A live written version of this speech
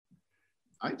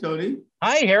Hi, Tony.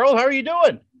 Hi, Harold. How are you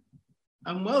doing?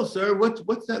 I'm well, sir.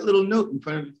 What's that little note in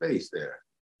front of your face there?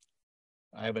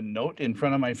 I have a note in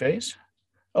front of my face.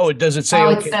 Oh, does it say Oh,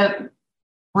 okay? it's the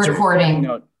It's a recording.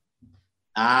 note.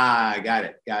 Ah, got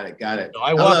it. So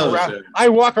I walk Hello, around. sir. I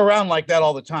walk around like that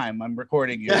all the time. I'm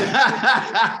recording you.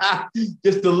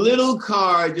 Just a little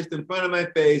card just in front of my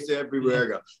face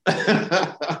everywhere I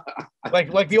go.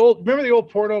 like the old. Remember the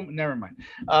old porno? Never mind.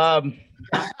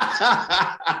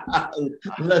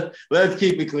 Let's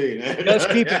keep it clean. Let's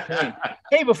keep it clean.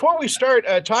 Hey, before we start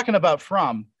talking about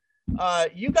From,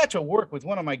 you got to work with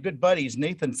one of my good buddies,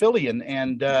 Nathan Fillion,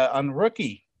 and on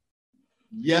Rookie.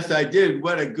 Yes, I did.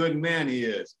 What a good man he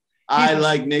is. I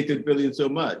like Nathan Fillion so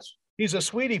much. He's a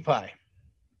sweetie pie.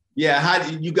 Yeah, how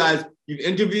did you guys? You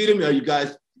interviewed him? Are you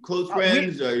guys close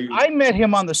friends? I met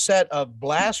him on the set of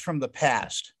Blast from the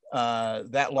Past.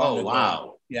 That long ago.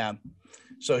 Wow. Yeah.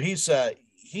 So he's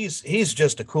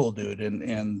just a cool dude,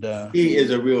 and he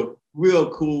is a real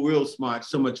cool, real smart,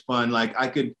 so much fun. Like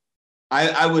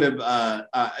I would have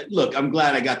look, I'm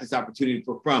glad I got this opportunity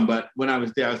for From, but when I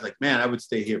was there, I was like, man, I would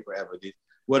stay here forever.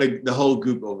 The whole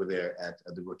group over there at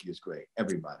the Rookie is great.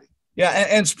 Everybody. Yeah,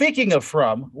 and speaking of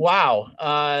From, wow,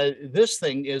 this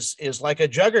thing is like a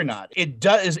juggernaut. It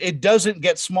doesn't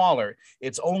get smaller.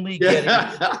 It's only getting.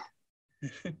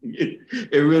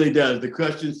 It really does. The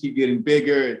questions keep getting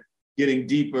bigger, getting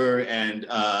deeper, and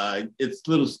it's a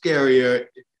little scarier.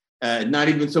 Not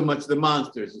even so much the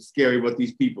monsters. It's scary what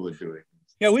these people are doing.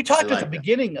 Yeah, we talked at the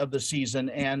beginning of the season,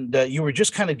 and you were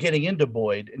just kind of getting into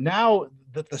Boyd. Now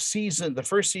that the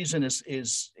first season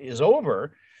is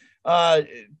over,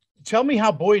 tell me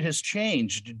how Boyd has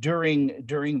changed during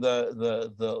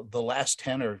the last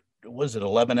 10 or was it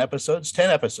 11 episodes?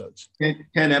 10 episodes.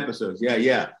 10 episodes.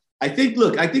 Yeah. I think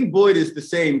Boyd is the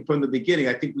same from the beginning.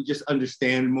 I think we just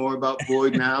understand more about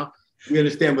Boyd now. We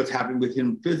understand what's happened with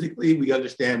him physically. We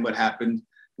understand what happened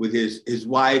with his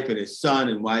wife and his son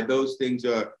and why those things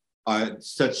are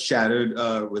such shattered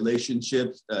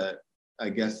relationships. I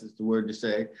guess is the word to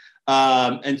say.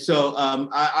 And so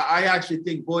I actually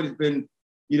think Boyd has been,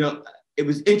 it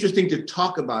was interesting to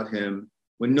talk about him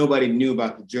when nobody knew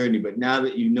about the journey. But now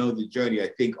that you know the journey, I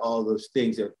think all those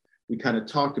things that we kind of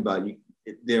talked about,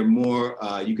 they're more,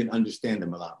 you can understand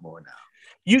them a lot more now.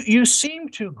 You seem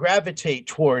to gravitate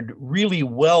toward really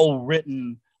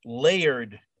well-written,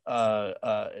 layered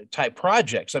type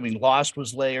projects. I mean, Lost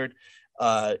was layered,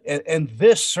 and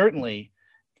this certainly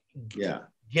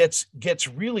gets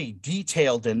really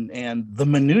detailed, and the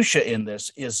minutia in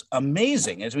this is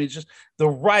amazing. I mean, it's just the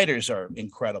writers are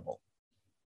incredible.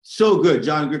 So good.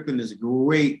 John Griffin is a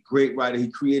great writer. He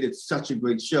created such a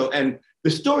great show, and the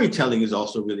storytelling is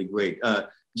also really great.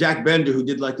 Jack Bender, who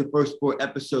did like the first 4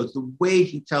 episodes, the way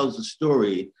he tells the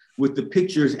story with the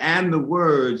pictures and the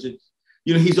words,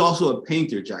 he's also a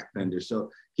painter, Jack Bender.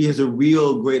 So he has a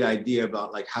real great idea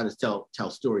about like how to tell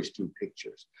stories through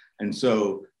pictures. And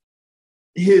so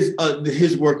his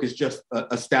work is just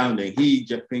astounding.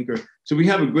 Jeff Pinker. So we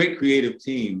have a great creative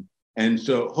team. And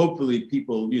so hopefully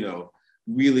people,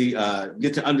 really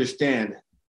get to understand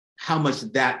how much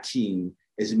that team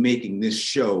is making this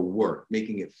show work,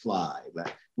 making it fly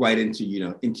right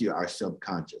into our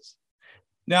subconscious.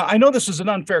 Now, I know this is an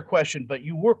unfair question, but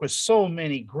you work with so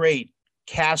many great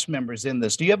cast members in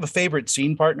this. Do you have a favorite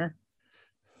scene partner?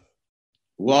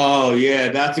 Whoa, yeah,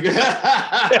 that's a good.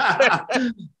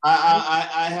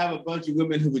 I have a bunch of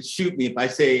women who would shoot me if I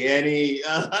say any.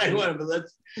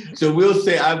 So we'll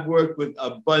say I've worked with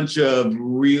a bunch of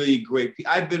really great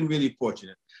people. I've been really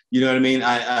fortunate. You know what I mean?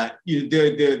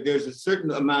 There's a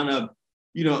certain amount of,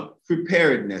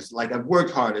 preparedness. Like I've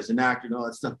worked hard as an actor and all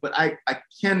that stuff, but I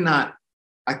cannot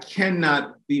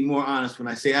be more honest when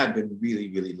I say I've been really,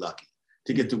 really lucky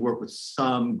to get to work with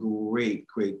some great,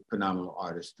 phenomenal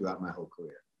artists throughout my whole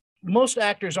career. Most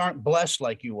actors aren't blessed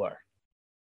like you are.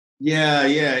 Yeah.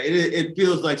 It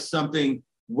feels like something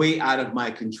way out of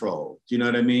my control. Do you know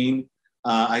what I mean?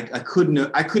 I couldn't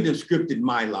have scripted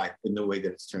my life in the way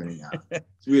that it's turning out.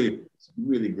 It's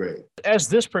really great. As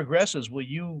this progresses, will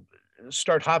you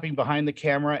start hopping behind the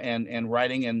camera and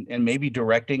writing and maybe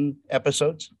directing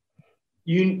episodes?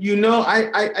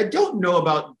 I don't know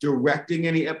about directing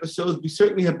any episodes. We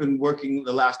certainly have been working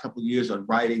the last couple of years on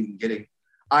writing and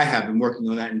I have been working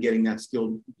on that and getting that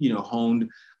skill, honed.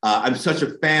 I'm such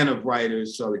a fan of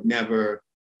writers, so I would never,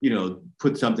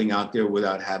 put something out there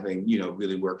without having,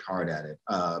 really worked hard at it,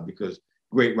 because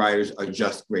great writers are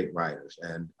just great writers.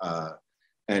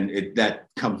 that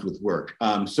comes with work.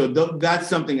 So that's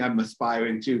something I'm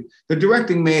aspiring to. The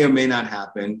directing may or may not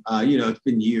happen. It's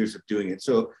been years of doing it.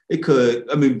 So it could,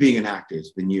 being an actor,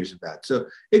 it's been years of that. So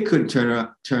it could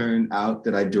turn out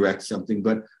that I direct something,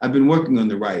 but I've been working on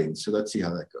the writing. So let's see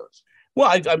how that goes. Well,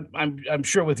 I'm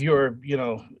sure with your,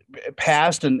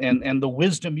 past and the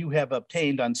wisdom you have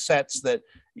obtained on sets that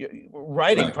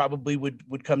writing right. probably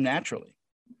would come naturally.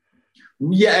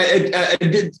 Yeah,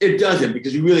 it doesn't,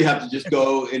 because you really have to just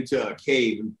go into a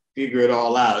cave and figure it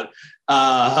all out.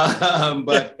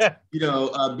 But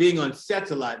being on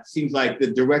sets a lot seems like the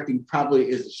directing probably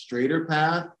is a straighter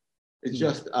path. It's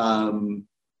just I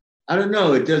don't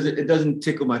know. It doesn't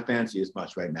tickle my fancy as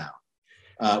much right now.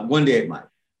 One day it might.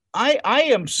 I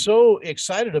am so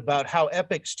excited about how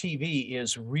Epix TV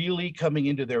is really coming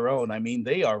into their own. I mean,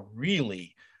 they are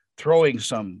really throwing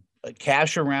some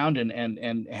cash around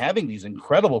and having these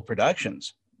incredible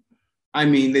productions. I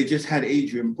mean, they just had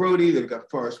Adrian Brody. They've got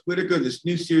Forrest Whitaker. This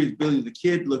new series, Billy the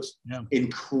Kid, looks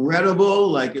incredible.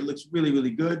 Like, it looks really,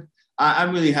 really good.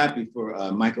 I'm really happy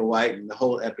for Michael White and the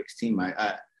whole Epix team.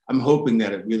 I'm hoping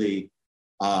that it really,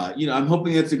 I'm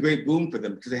hoping it's a great boom for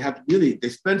them, because they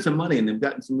spent some money and they've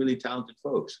gotten some really talented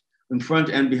folks in front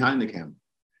and behind the camera.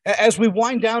 As we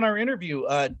wind down our interview,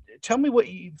 tell me what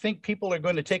you think people are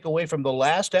going to take away from the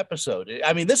last episode.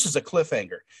 I mean, this is a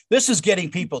cliffhanger. This is getting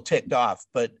people ticked off,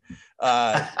 but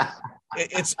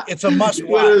it's a must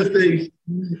watch.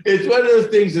 It's one of those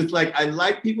things. It's like, I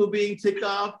like people being ticked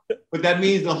off, but that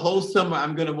means the whole summer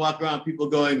I'm going to walk around people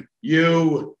going,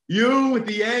 you at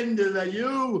the end of the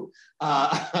you.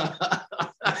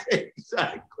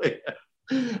 Exactly.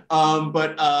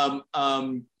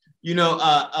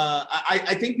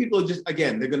 I think people just,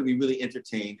 again, they're going to be really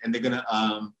entertained, and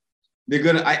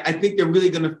I think they're really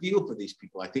going to feel for these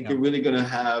people. I think they're really going to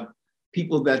have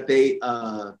people that they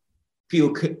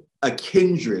feel a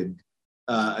kindred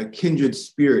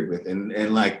spirit with,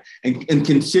 and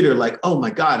consider, like, oh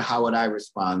my God, how would I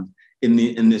respond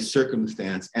in this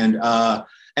circumstance? And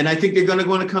I think they're going to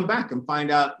want to come back and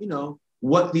find out,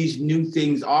 what these new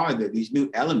things are, these new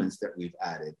elements that we've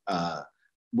added.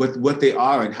 What they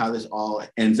are and how this all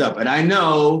ends up. And I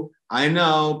know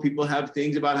people have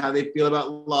things about how they feel about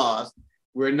Lost.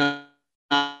 We're not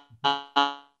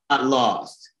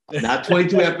Lost. Not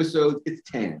 22 episodes, it's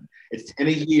 10. It's 10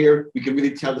 a year. We can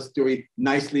really tell the story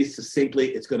nicely,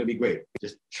 succinctly. It's going to be great.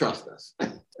 Just trust us.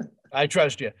 I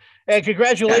trust you. And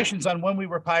congratulations on When We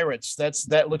Were Pirates.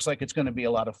 That looks like it's going to be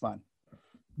a lot of fun.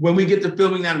 When we get to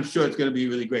filming that, I'm sure it's going to be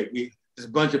really great. There's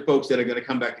a bunch of folks that are going to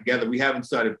come back together. We haven't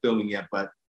started filming yet, but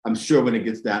I'm sure when it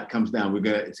comes down,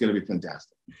 it's going to be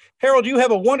fantastic. Harold, you have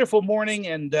a wonderful morning,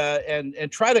 and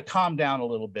try to calm down a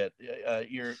little bit.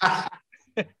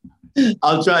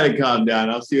 I'll try to calm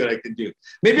down. I'll see what I can do.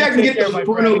 Maybe I can get those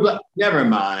porno. Never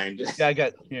mind. Yeah, I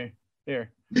got here.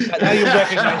 Now you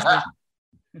recognize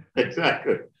me.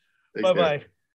 Exactly. Bye-bye.